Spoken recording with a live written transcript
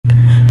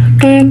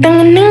Hey,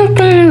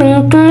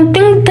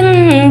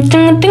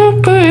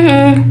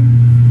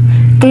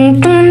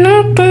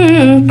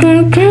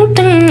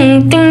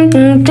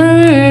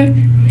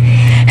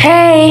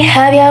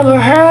 have you ever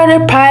heard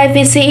of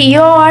privacy?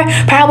 You're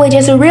probably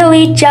just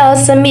really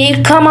jealous of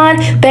me. Come on,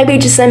 baby,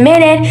 just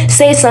admit it.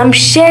 Say some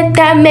shit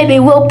that maybe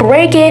will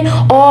break it.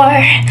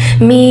 Or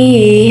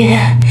me.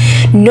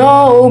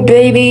 No,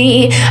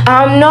 baby,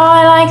 I'm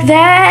not like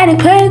that.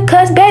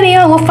 Cause baby,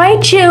 I will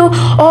fight you.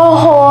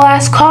 Oh,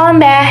 that's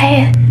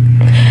combat.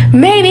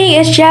 Maybe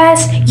it's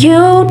just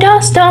you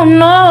just don't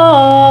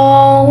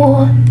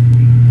know.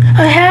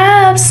 I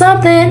have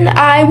something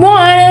I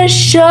wanna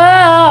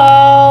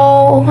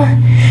show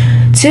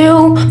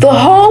to the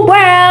whole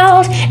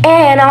world,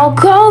 and I'll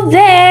go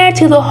there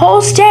to the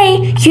whole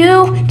state.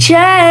 You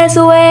just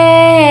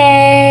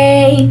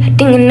wait.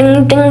 Ding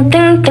ding ding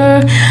ding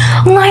ding.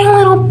 Lying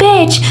little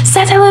bitch,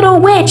 such a little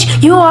witch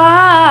you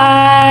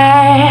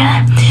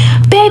are.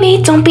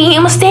 Baby, don't be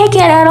mistaken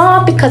at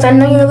all, because I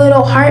know your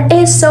little heart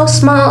is so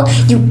small.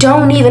 You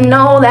don't even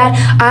know that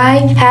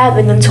I have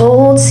an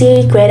untold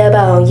secret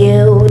about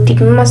you. Deep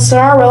in my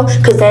sorrow,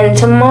 cause then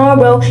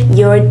tomorrow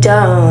you're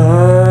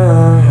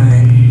done.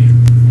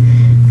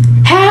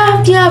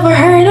 Have you ever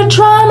heard of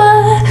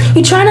trauma?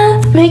 You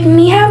tryna make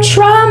me have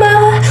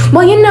trauma?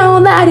 Well, you know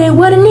that it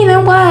wouldn't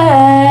even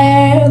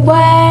work.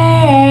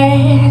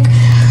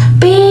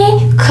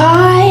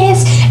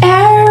 Because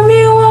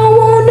everyone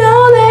will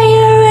know that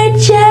you're a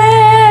jet.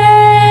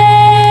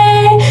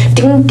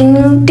 Ding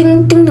ding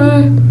ding ding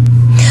ding.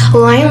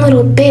 Lying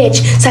little bitch,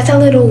 such a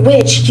little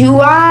witch you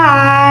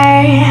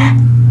are.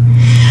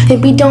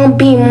 Baby, don't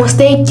be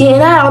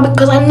mistaken at all,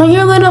 because I know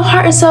your little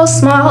heart is so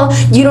small.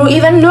 You don't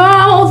even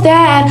know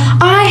that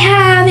I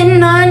have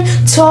an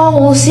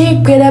untold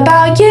secret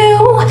about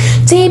you.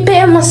 Deep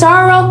in my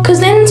sorrow, cause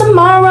then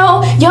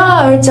tomorrow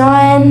you're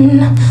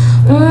done.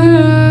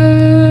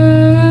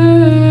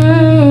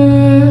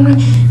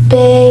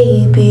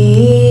 Baby,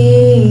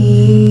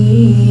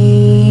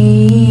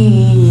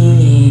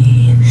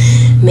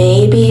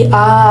 maybe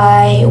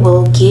I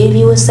will give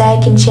you a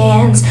second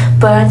chance,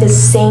 but at the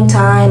same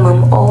time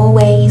I'm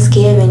always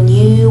giving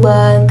you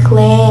a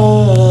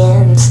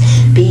glance,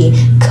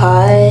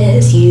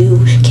 because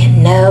you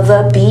can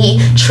never be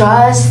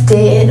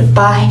trusted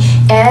by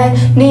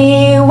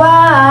anyone.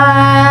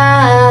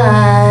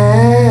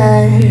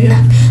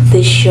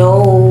 This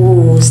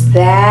shows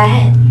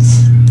that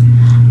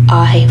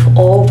I've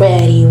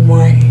already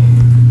won.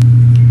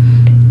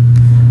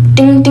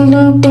 Ding ding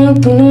ding ding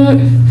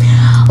ding.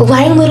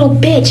 Lying little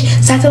bitch,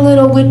 such a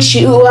little witch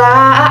you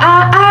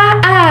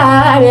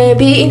are,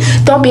 baby.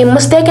 Don't be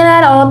mistaken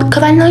at all,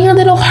 because I know your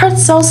little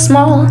heart's so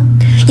small.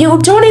 You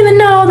don't even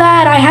know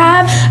that I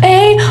have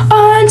a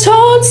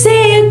untold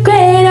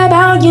secret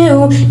about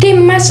you. Deep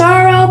in my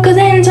sorrow, cause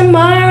then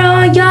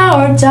tomorrow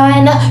you're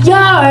done.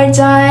 You're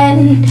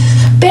done.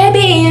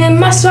 Baby, in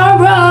my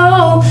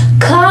sorrow,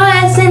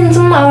 cause then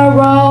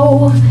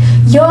tomorrow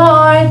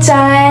you're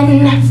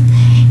done.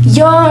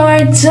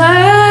 You're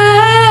done.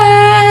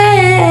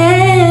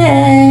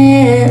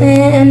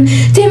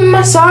 Deep in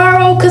my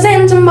sorrow, cause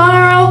then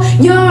tomorrow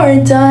you're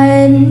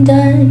done.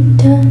 Done,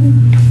 done.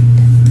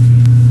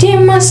 Deep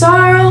in my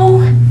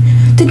sorrow,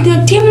 deep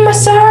in my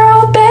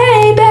sorrow,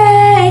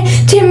 baby.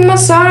 Deep in my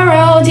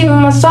sorrow, deep in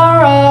my sorrow.